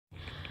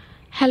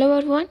Hello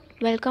everyone,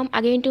 welcome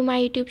again to my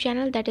YouTube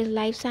channel that is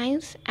Life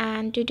Science,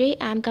 and today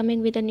I am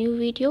coming with a new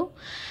video.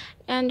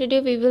 And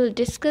today we will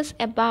discuss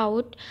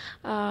about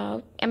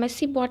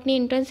MSc Botany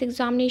Entrance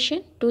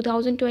Examination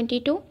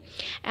 2022.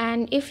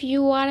 And if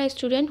you are a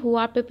student who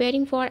are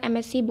preparing for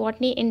MSc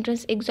Botany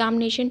Entrance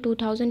Examination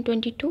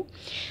 2022,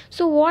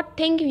 so what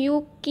thing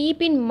you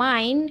keep in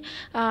mind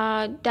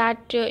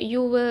that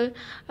you will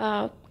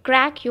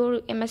crack your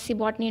MSc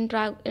Botany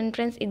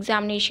Entrance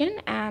Examination.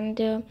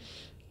 And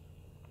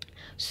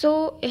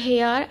so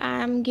here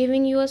I am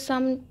giving you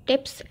some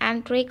tips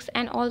and tricks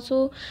and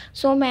also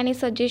so many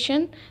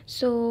suggestions.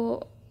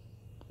 So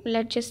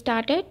let's just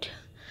start it.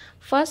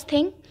 First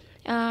thing,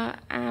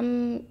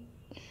 I'm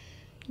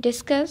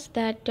discuss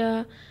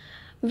that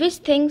which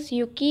things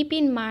you keep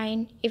in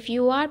mind if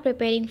you are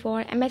preparing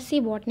for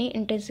MSc Botany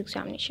Entrance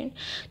Examination.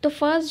 तो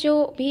first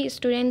जो भी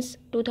students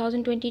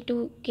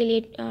 2022 के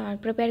लिए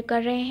prepare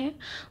कर रहे हैं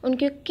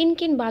उनके किन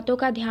किन बातों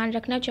का ध्यान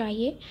रखना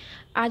चाहिए,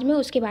 आज मैं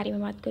उसके बारे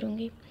में बात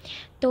करूँगी।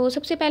 तो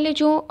सबसे पहले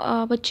जो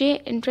बच्चे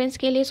एंट्रेंस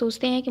के लिए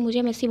सोचते हैं कि मुझे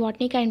एमएससी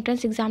बॉटनी का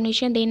एंट्रेंस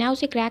एग्जामिनेशन देना है,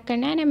 उसे क्रैक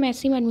करना है ना,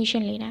 एमएससी में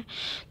एडमिशन लेना है,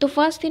 तो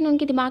फर्स्ट थिंग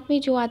उनके दिमाग में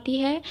जो आती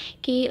है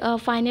कि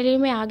फाइनल ईयर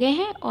में आ गए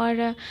हैं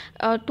और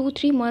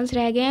 2-3 मंथ्स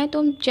रह गए हैं, तो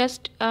हम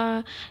just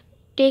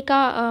take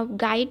a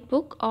guide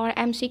book और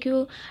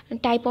MCQ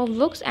type of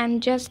books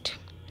and just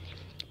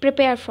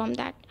prepare from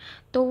that.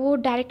 तो वो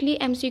डायरेक्टली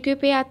एमसीक्यू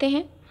पे आते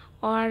हैं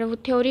और वो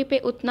थ्योरी पे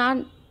उतना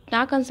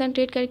ना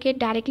कंसंट्रेट करके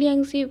डायरेक्टली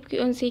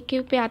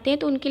एमसीक्यू पे आते हैं।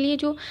 तो उनके लिए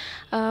जो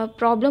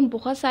प्रॉब्लम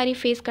बहुत सारी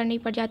फेस करनी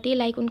पड़ जाती है,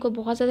 लाइक उनको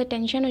बहुत ज़्यादा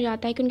टेंशन हो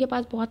जाता है कि उनके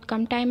पास बहुत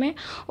कम टाइम है,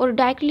 और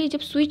डायरेक्टली जब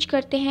स्विच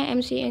करते हैं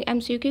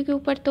एमसीक्यू के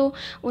ऊपर तो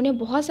उन्हें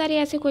बहुत सारे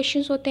ऐसे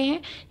क्वेश्चंस होते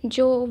हैं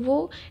जो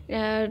वो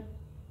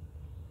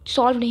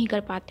सॉल्व नहीं कर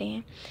पाते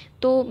हैं।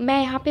 तो मैं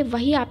यहाँ पे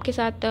वही आपके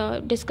साथ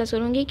डिस्कस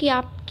करूँगी कि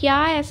आप क्या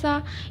ऐसा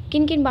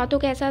किन किन बातों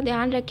का ऐसा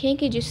ध्यान रखें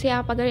कि जिससे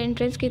आप अगर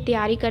एंट्रेंस की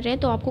तैयारी कर रहे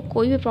हैं तो आपको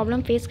कोई भी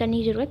प्रॉब्लम फेस करने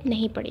की ज़रूरत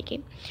नहीं पड़ेगी।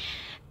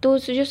 तो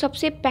जो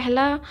सबसे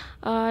पहला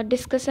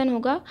डिस्कशन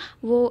होगा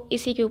वो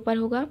इसी के ऊपर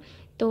होगा।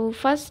 तो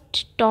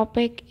first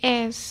topic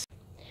is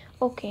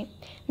okay,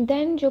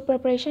 then जो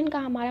प्रिपरेशन का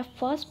हमारा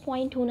फर्स्ट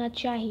पॉइंट होना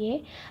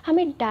चाहिए,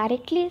 हमें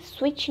डायरेक्टली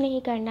स्विच नहीं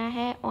करना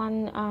है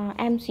on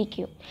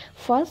MCQ.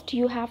 First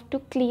you have to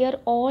clear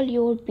all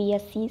your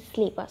BSc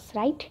syllabus,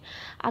 right.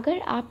 अगर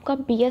आपका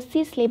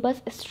बीएससी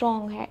सिलेबस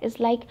स्ट्रॉन्ग है, इज़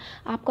लाइक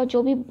आपका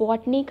जो भी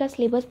बॉटनी का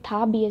सिलेबस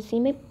था बीएससी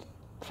में,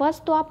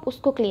 फर्स्ट तो आप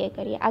उसको क्लियर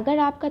करिए। अगर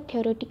आपका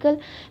थ्योरेटिकल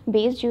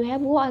बेस जो है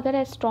वो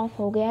अगर स्ट्रॉन्ग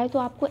हो गया है तो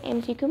आपको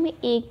एमसीक्यू में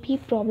एक भी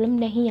प्रॉब्लम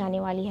नहीं आने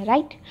वाली है,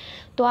 राइट।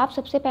 तो आप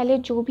सबसे पहले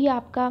जो भी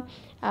आपका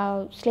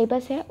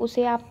सिलेबस है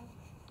उसे आप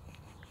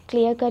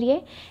क्लियर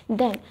करिए।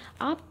 देन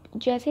आप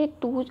जैसे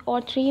 2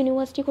 और 3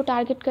 यूनिवर्सिटी को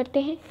टारगेट करते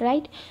हैं,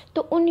 राइट,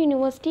 तो उन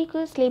यूनिवर्सिटी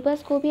के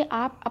सिलेबस को भी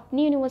आप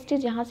अपनी यूनिवर्सिटी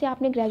जहाँ से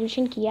आपने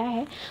ग्रेजुएशन किया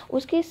है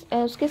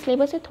उसके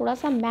सिलेबस से थोड़ा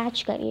सा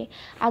मैच करिए।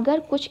 अगर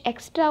कुछ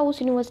एक्स्ट्रा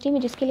उस यूनिवर्सिटी में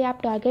जिसके लिए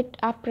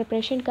आप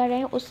प्रिपरेशन कर रहे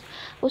हैं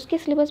उसके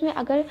सिलेबस में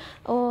अगर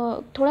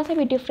थोड़ा सा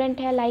भी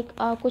डिफरेंट है, लाइक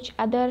कुछ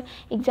अदर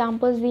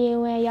एग्जाम्पल्स दिए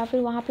हुए हैं या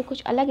फिर वहाँ पर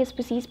कुछ अलग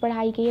स्पीसीज़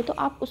पढ़ाई गई है, तो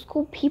आप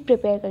उसको भी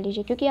प्रिपेयर कर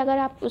लीजिए। क्योंकि अगर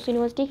आप उस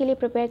यूनिवर्सिटी के लिए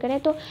प्रिपेयर करें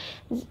तो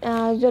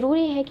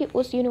ज़रूरी है कि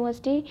उस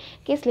यूनिवर्सिटी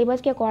के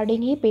सिलेबस के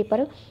अकॉर्डिंग ही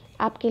पेपर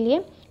आपके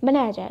लिए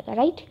बनाया जाएगा,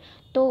 राइट।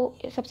 तो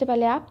सबसे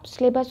पहले आप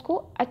सिलेबस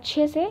को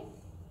अच्छे से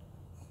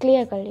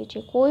क्लियर कर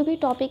लीजिए। कोई भी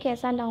टॉपिक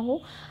ऐसा ना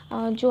हो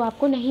जो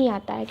आपको नहीं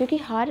आता है, क्योंकि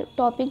हर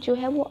टॉपिक जो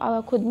है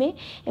वो खुद में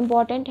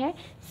इम्पॉर्टेंट है।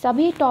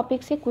 सभी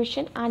टॉपिक से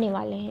क्वेश्चन आने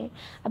वाले हैं।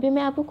 अभी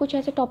मैं आपको कुछ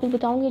ऐसे टॉपिक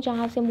बताऊंगी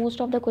जहाँ से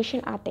मोस्ट ऑफ द क्वेश्चन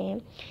आते हैं।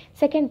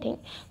 सेकेंड थिंग,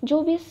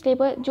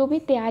 जो भी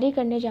तैयारी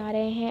करने जा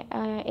रहे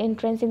हैं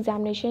एंट्रेंस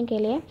एग्जामिनेशन के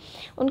लिए,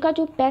 उनका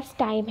जो बेस्ट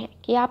टाइम है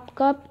कि आप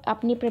कब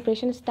अपनी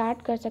प्रिपरेशन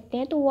स्टार्ट कर सकते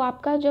हैं, तो वो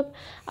आपका जब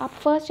आप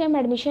फर्स्ट टाइम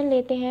एडमिशन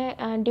लेते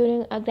हैं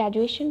ड्यूरिंग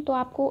ग्रेजुएशन, तो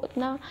आपको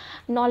उतना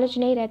नॉलेज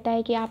नहीं रहता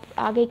है कि आप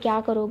आगे क्या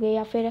करोगे,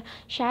 या फिर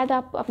शायद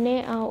आप अपने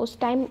उस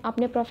टाइम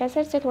अपने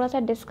प्रोफेसर से थोड़ा सा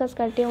डिस्कस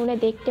करते हो, उन्हें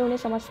देखते हो, उन्हें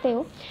समझते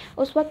हो,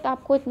 उस वक्त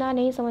आपको इतना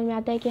नहीं समझ में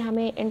आता है कि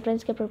हमें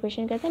एंट्रेंस के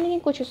प्रिपरेशन करते हैं। लेकिन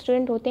कुछ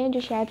स्टूडेंट होते हैं जो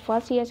शायद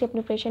फर्स्ट ईयर से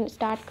प्रिपरेशन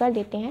स्टार्ट कर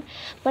देते हैं,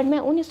 बट मैं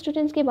उन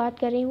स्टूडेंट्स की बात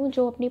कर रही हूँ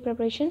जो अपनी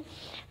प्रिपरेशन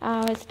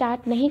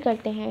स्टार्ट नहीं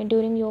करते हैं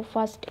ड्यूरिंग योर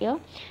फर्स्ट ईयर।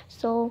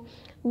 सो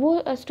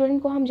वो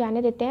स्टूडेंट को हम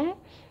जाने देते हैं।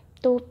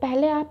 तो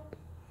पहले आप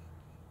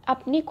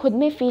अपनी खुद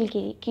में फील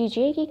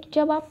कीजिए कि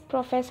जब आप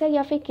प्रोफेसर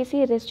या फिर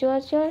किसी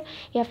रिसर्चर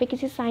या फिर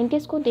किसी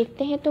साइंटिस्ट को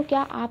देखते हैं तो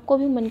क्या आपको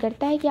भी मन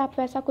करता है कि आप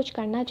वैसा कुछ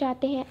करना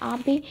चाहते हैं, आप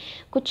भी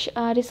कुछ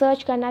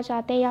रिसर्च करना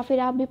चाहते हैं या फिर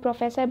आप भी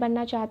प्रोफेसर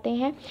बनना चाहते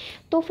हैं।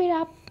 तो फिर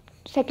आप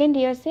सेकेंड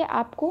ईयर से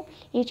आपको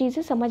ये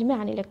चीज़ें समझ में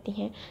आने लगती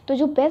हैं। तो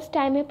जो बेस्ट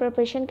टाइम है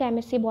प्रिपरेशन का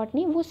एमएससी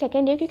बॉटनी वो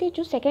सेकेंड ईयर, क्योंकि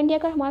जो सेकेंड ईयर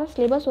का हमारा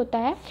सिलेबस होता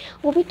है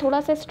वो भी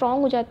थोड़ा सा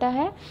स्ट्रॉन्ग हो जाता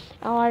है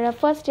और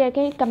फर्स्ट ईयर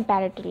के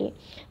कंपैरेटिवली।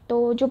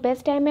 तो जो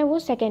बेस्ट टाइम है वो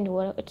सेकेंड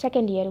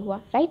ईयर हुआ,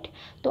 राइट।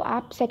 तो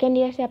आप सेकेंड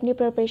ईयर से अपनी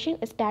प्रिपरेशन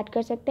स्टार्ट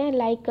कर सकते हैं।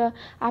 लाइक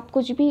आप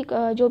कुछ भी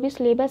जो भी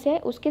सिलेबस है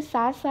उसके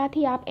साथ साथ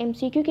ही आप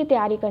MCQ की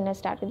तैयारी करना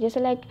स्टार्ट करें। जैसे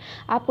लाइक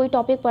आप कोई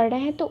टॉपिक पढ़ रहे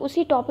हैं तो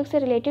उसी टॉपिक से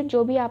रिलेटेड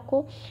जो भी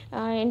आपको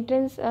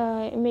एंट्रेंस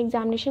में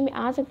एग्जामिनेशन में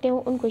आ सकते हो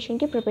उन क्वेश्चन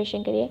की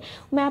प्रिपरेशन करिए।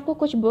 मैं आपको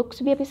कुछ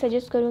बुक्स भी अभी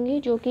सजेस्ट करूँगी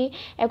जो कि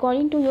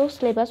अकॉर्डिंग टू योर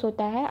सिलेबस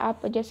होता है।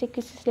 आप जैसे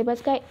किसी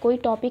सिलेबस का कोई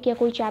टॉपिक या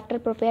कोई चैप्टर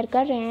प्रिपेयर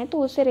कर रहे हैं तो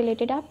उससे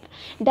रिलेटेड आप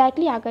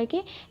डायरेक्टली आकर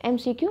के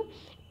MCQ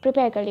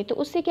प्रिपेयर कर ली। तो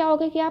उससे क्या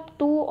होगा कि आप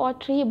 2 और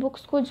 3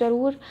 बुक्स को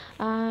ज़रूर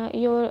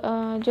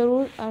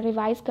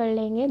रिवाइज़ कर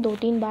लेंगे,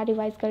 2-3 बार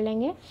रिवाइज़ कर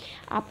लेंगे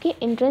आपके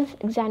एंट्रेंस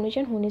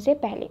एग्जामिनेशन होने से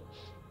पहले।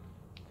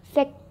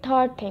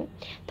 Third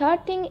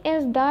thing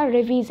is the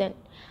revision.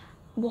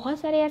 बहुत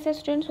सारे ऐसे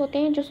स्टूडेंट्स होते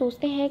हैं जो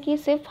सोचते हैं कि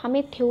सिर्फ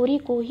हमें थ्योरी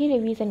को ही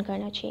रिवीजन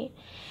करना चाहिए।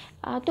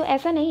 तो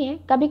ऐसा नहीं है।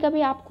 कभी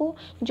कभी आपको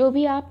जो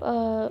भी आप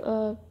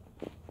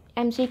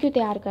MCQ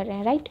तैयार कर रहे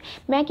हैं, राइट।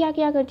 मैं क्या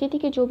किया करती थी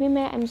कि जो भी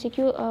मैं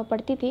MCQ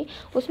पढ़ती थी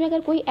उसमें अगर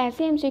कोई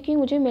ऐसे MCQ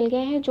मुझे मिल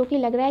गए हैं जो कि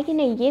लग रहा है कि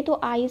नहीं ये तो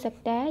आ ही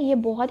सकता है, ये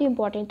बहुत ही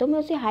इंपॉर्टेंट, तो मैं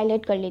उसे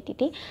हाईलाइट कर लेती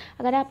थी।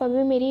 अगर आप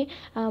अभी मेरी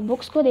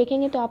बुक्स को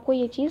देखेंगे तो आपको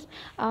ये चीज़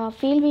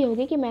फील भी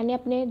होगी कि मैंने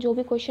अपने जो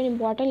भी क्वेश्चन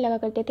इंपॉर्टेंट लगा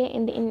करते थे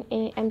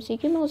इन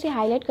MCQ में उसे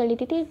हाईलाइट कर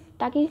लेती थी,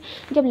 ताकि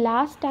जब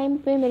लास्ट टाइम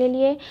पे मेरे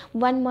लिए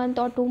 1 मंथ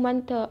और 2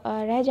 मंथ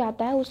रह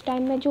जाता है उस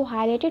टाइम में जो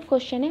हाईलाइटेड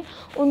क्वेश्चन है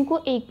उनको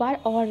एक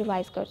बार और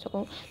रिवाइज कर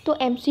सकूँ। तो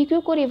MCQ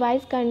को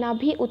रिवाइज करना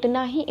भी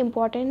उतना ही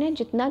इम्पॉर्टेंट है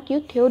जितना कि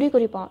थ्योरी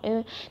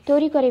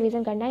को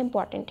रिवीजन करना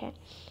इम्पॉर्टेंट है।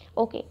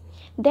 ओके,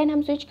 देन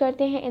हम स्विच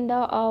करते हैं in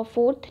the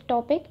fourth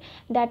topic,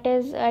 that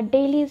is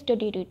daily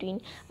study routine.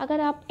 अगर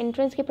आप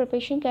एंट्रेंस की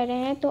प्रिपरेशन कर रहे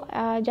हैं तो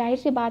जाहिर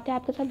सी बात है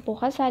आपके साथ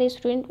बहुत सारे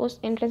स्टूडेंट उस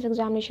एंट्रेंस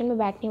एग्जामिनेशन में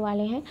बैठने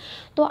वाले हैं।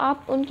 तो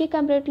आप उनके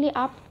कंपेरेटिवली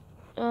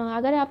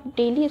अगर आप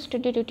डेली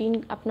स्टडी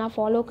रूटीन अपना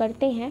फॉलो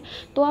करते हैं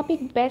तो आप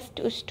एक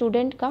बेस्ट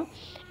स्टूडेंट का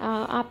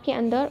आपके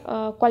अंदर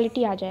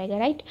क्वालिटी आ जाएगा,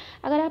 राइट।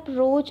 अगर आप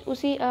रोज़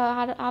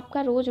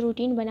आपका रोज़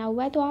रूटीन बना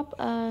हुआ है तो आप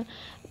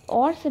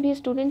और सभी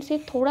स्टूडेंट से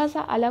थोड़ा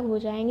सा अलग हो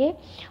जाएंगे,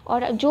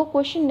 और जो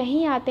क्वेश्चन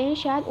नहीं आते हैं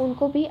शायद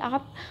उनको भी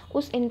आप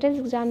उस एंट्रेंस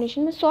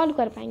एग्जामिनेशन में सॉल्व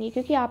कर पाएंगे,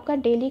 क्योंकि आपका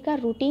डेली का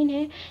रूटीन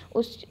है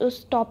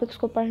उस टॉपिक्स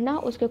को पढ़ना,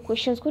 उसके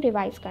क्वेश्चंस को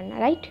रिवाइज करना,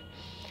 right.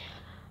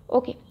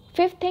 Okay,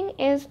 fifth thing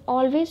is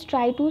always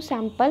try to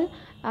sample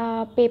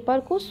paper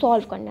को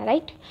सॉल्व करना,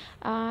 राइट।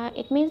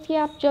 इट मीन्स कि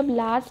आप जब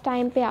लास्ट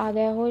टाइम पे आ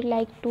गए हो,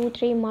 लाइक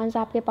 2-3 मंथ्स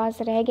आपके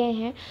पास रह गए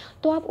हैं,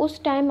 तो आप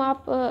उस टाइम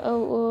आप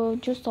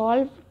जो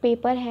सॉल्व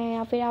पेपर है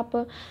या फिर आप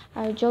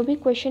जो भी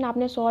क्वेश्चन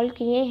आपने सॉल्व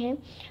किए हैं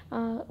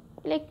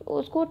लाइक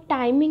उसको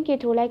टाइमिंग के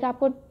थ्रू, लाइक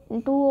आपको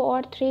 2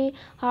 और 3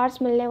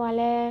 आवर्स मिलने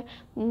वाला है,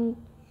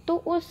 तो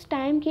उस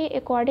टाइम के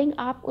अकॉर्डिंग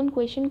आप उन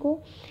क्वेश्चन को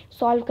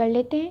सॉल्व कर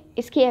लेते हैं।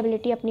 इसकी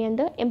एबिलिटी अपने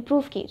अंदर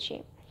इम्प्रूव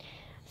कीजिए।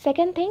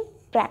 Second thing,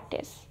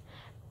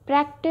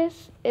 practice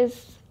is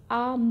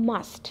a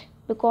must,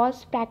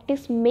 because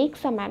practice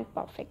makes a man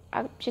perfect.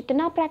 आप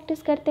जितना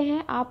प्रैक्टिस करते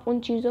हैं आप उन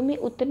चीज़ों में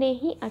उतने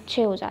ही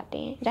अच्छे हो जाते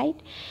हैं, राइट।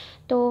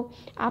 तो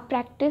आप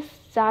प्रैक्टिस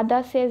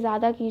ज़्यादा से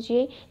ज़्यादा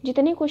कीजिए।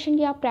 जितने क्वेश्चन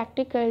की आप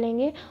प्रैक्टिस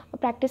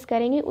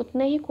करेंगे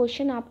उतने ही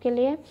क्वेश्चन आपके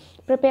लिए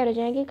प्रिपेयर हो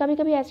जाएंगे। कभी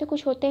कभी ऐसे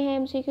कुछ होते हैं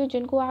MCQ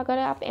जिनको अगर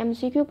आप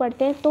MCQ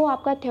पढ़ते हैं तो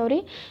आपका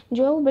थ्योरी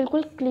जो है वो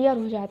बिल्कुल क्लियर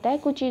हो जाता है।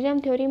 कुछ चीज़ें हम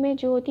थ्योरी में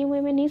जो होती हैं वो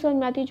हमें नहीं समझ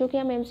में आती, जो कि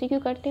हम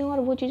MCQ करते हैं और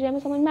वो चीज़ें हमें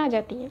समझ में आ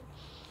जाती हैं,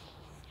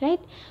 राइट।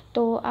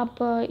 तो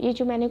अब ये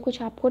जो मैंने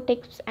कुछ आपको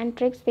टिप्स एंड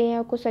ट्रिक्स दिए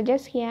हैं, कुछ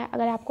सजेस्ट किया है,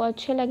 अगर आपको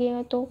अच्छे लगे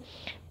हैं तो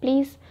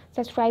please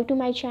subscribe to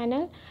my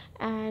channel.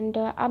 And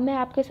अब मैं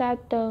आपके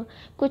साथ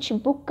कुछ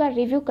बुक का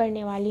रिव्यू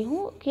करने वाली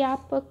हूँ कि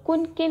आप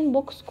किन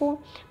बुक्स को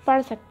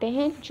पढ़ सकते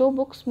हैं, जो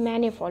बुक्स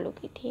मैंने फॉलो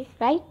की थी,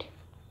 राइट।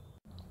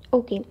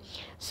 ओके,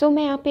 सो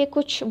मैं यहाँ पे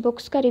कुछ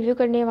बुक्स का रिव्यू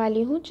करने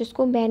वाली हूँ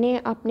जिसको मैंने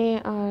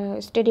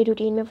अपने स्टडी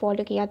रूटीन में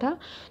फॉलो किया था।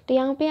 तो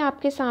यहाँ पे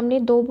आपके सामने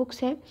 2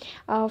 बुक्स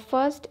हैं।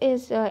 First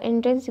is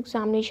entrance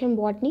examination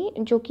botany,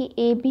 जो कि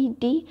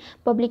ABD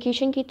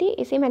पब्लिकेशन की थी।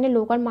 इसे मैंने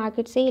लोकल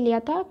मार्केट से ही लिया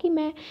था कि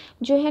मैं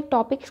जो है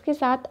टॉपिक्स के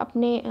साथ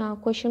अपने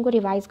क्वेश्चन को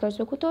रिवाइज़ कर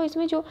सकूँ। तो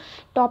इसमें जो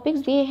टॉपिक्स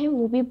दिए हैं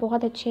वो भी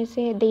बहुत अच्छे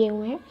से दिए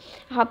हुए हैं।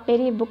 आप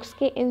मेरी बुक्स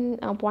के इन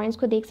पॉइंट्स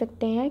को देख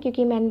सकते हैं,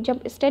 क्योंकि मैंने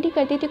जब स्टडी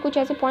करती थी कुछ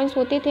ऐसे पॉइंट्स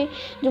होते थे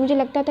जो मुझे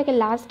लगता था कि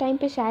लास्ट टाइम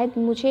पे शायद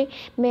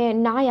मैं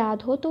ना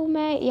याद हो, तो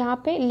मैं यहाँ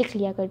पे लिख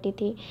लिया करती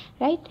थी,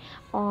 राइट।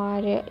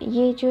 और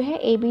ये जो है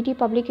ABD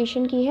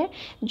पब्लिकेशन की है,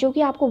 जो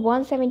कि आपको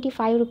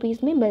 175 रुपीज़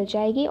में मिल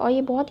जाएगी, और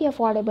ये बहुत ही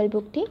अफोर्डेबल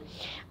बुक थी।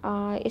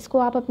 इसको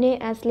आप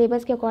अपने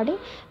सिलेबस के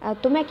अकॉर्डिंग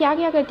तो मैं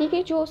क्या करती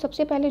कि जो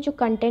सबसे पहले जो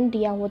कंटेंट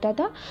दिया होता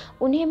था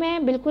उन्हें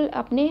मैं बिल्कुल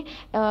अपने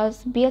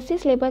BSc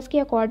सिलेबस के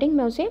अकॉर्डिंग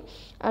मैं उसे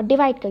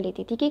डिवाइड कर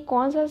लेती थी कि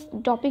कौन सा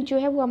टॉपिक जो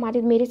है वो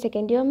मेरे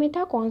सेकेंड ईयर में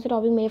था, कौन सा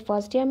टॉपिक मेरे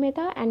फर्स्ट ईयर में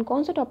था एंड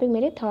कौन सा टॉपिक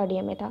मेरे थर्ड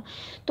ईयर में था।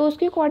 तो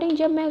उसके अकॉर्डिंग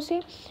जब मैं उसे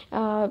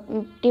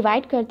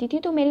डिवाइड करती थी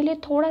तो मेरे लिए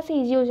थोड़ा सा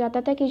ईजी हो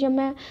जाता था कि जब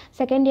मैं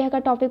सेकेंड ईयर का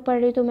टॉपिक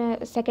पढ़ रही तो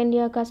मैं सेकेंड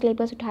ईयर का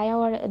सिलेबस उठाया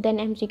और देन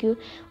MCQ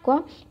को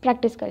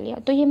प्रैक्टिस कर लिया।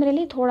 तो ये मेरे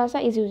लिए थोड़ा सा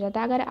ईजी हो जाता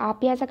है। अगर आप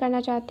भी ऐसा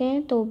करना चाहते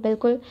हैं तो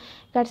बिल्कुल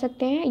कर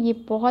सकते हैं, ये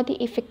बहुत ही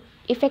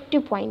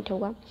इफ़ेक्टिव पॉइंट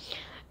होगा,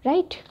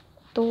 राइट।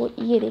 तो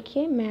ये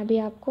देखिए, मैं अभी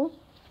आपको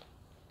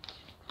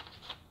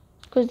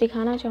कुछ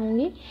दिखाना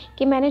चाहूँगी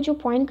कि मैंने जो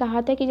पॉइंट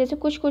कहा था कि जैसे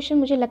कुछ क्वेश्चन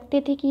मुझे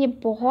लगते थे कि ये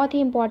बहुत ही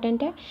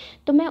इम्पॉर्टेंट है,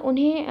 तो मैं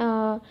उन्हें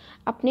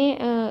अपने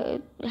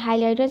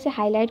हाइलाइटर से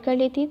हाईलाइट कर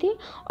लेती थी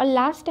और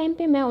लास्ट टाइम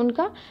पे मैं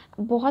उनका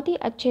बहुत ही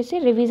अच्छे से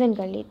रिवीजन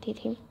कर लेती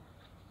थी।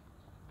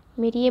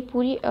 मेरी ये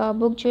पूरी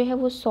बुक जो है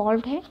वो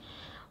सॉल्व्ड है।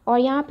 और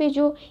यहाँ पे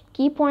जो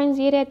की पॉइंट्स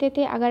ये रहते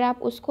थे, अगर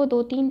आप उसको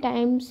 2-3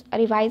 टाइम्स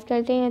रिवाइज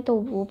करते हैं तो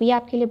वो भी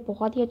आपके लिए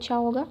बहुत ही अच्छा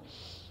होगा,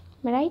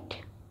 राइट।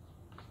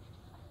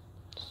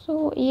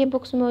 सो ये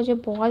बुक्स मुझे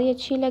बहुत ही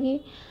अच्छी लगी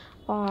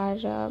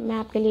और मैं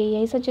आपके लिए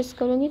यही सजेस्ट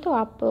करूँगी, तो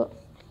आप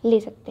ले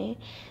सकते हैं।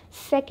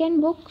 सेकेंड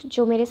बुक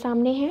जो मेरे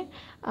सामने है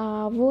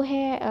वो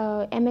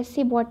है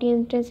MSc बॉटनी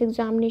एंट्रेंस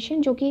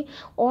एग्ज़ामिनेशन, जो कि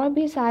और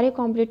भी सारे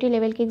कॉम्पिटिटिव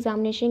लेवल के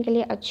एग्ज़ामिनेशन के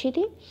लिए अच्छी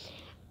थी।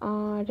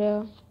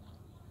 और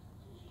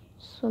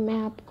सो मैं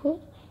आपको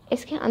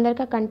इसके अंदर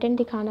का कंटेंट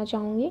दिखाना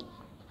चाहूँगी।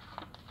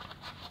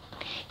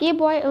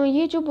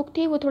 ये जो बुक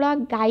थी वो थोड़ा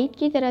गाइड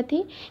की तरह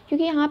थी,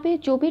 क्योंकि यहाँ पे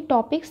जो भी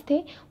टॉपिक्स थे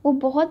वो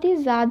बहुत ही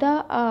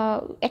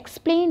ज़्यादा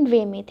एक्सप्लेन्ड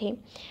वे में थे।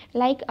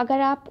 लाइक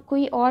अगर आप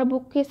कोई और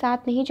बुक के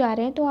साथ नहीं जा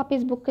रहे हैं तो आप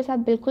इस बुक के साथ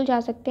बिल्कुल जा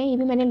सकते हैं। ये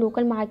भी मैंने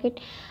लोकल मार्केट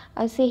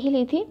से ही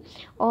ली थी।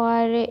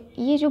 और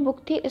ये जो बुक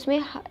थी इसमें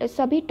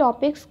सभी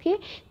टॉपिक्स के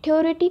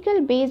थ्योरेटिकल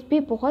बेस भी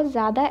बहुत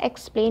ज़्यादा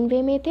एक्सप्लेन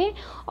वे में थे,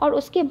 और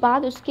उसके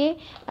बाद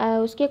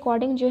उसके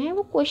अकॉर्डिंग जो है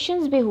वो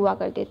क्वेश्चंस भी हुआ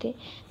करते थे।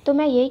 तो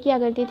मैं यही किया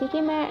करती थी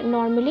कि मैं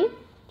नॉर्मली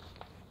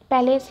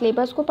पहले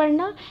सिलेबस को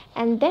पढ़ना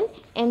एंड देन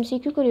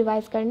MCQ को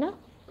रिवाइज़ करना,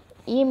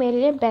 ये मेरे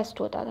लिए बेस्ट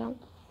होता था।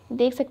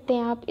 देख सकते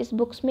हैं आप इस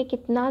बुक्स में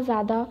कितना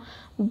ज़्यादा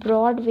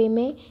ब्रॉड वे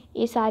में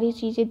ये सारी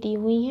चीज़ें दी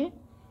हुई हैं,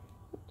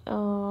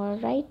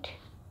 राइट।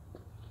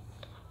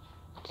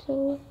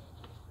 तो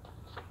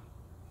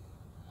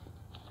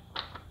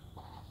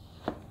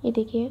ये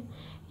देखिए,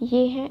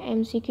 ये है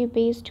MCQ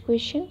बेस्ड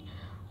क्वेश्चन,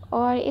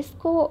 और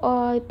इसको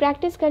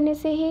प्रैक्टिस करने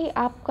से ही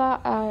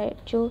आपका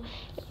जो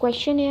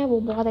क्वेश्चन है वो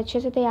बहुत अच्छे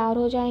से तैयार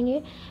हो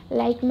जाएंगे।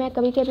 लाइक मैं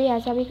कभी कभी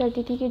ऐसा भी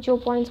करती थी कि जो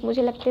पॉइंट्स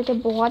मुझे लगते थे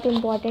बहुत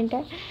इम्पॉर्टेंट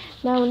है,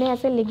 मैं उन्हें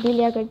ऐसे लिख भी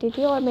लिया करती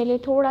थी और मेरे लिए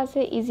थोड़ा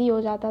सा इजी हो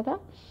जाता था,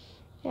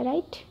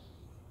 right.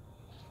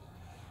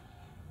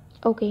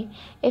 Okay,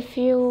 if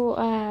you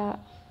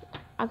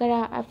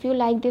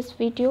like this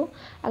video,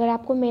 अगर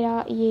आपको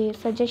मेरा ये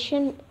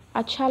सजेशन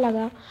अच्छा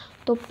लगा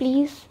तो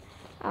please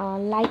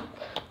like,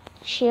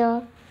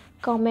 share,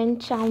 comment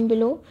down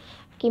below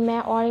कि मैं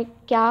और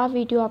क्या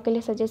वीडियो आपके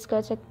लिए सजेस्ट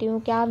कर सकती हूँ,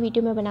 क्या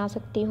वीडियो मैं बना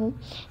सकती हूँ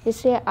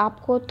जिससे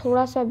आपको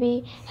थोड़ा सा भी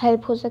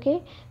हेल्प हो सके।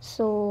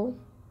 So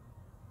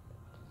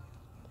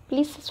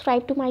please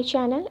subscribe to my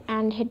channel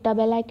and hit the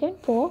bell icon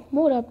for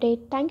more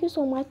update. Thank you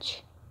so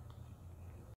much.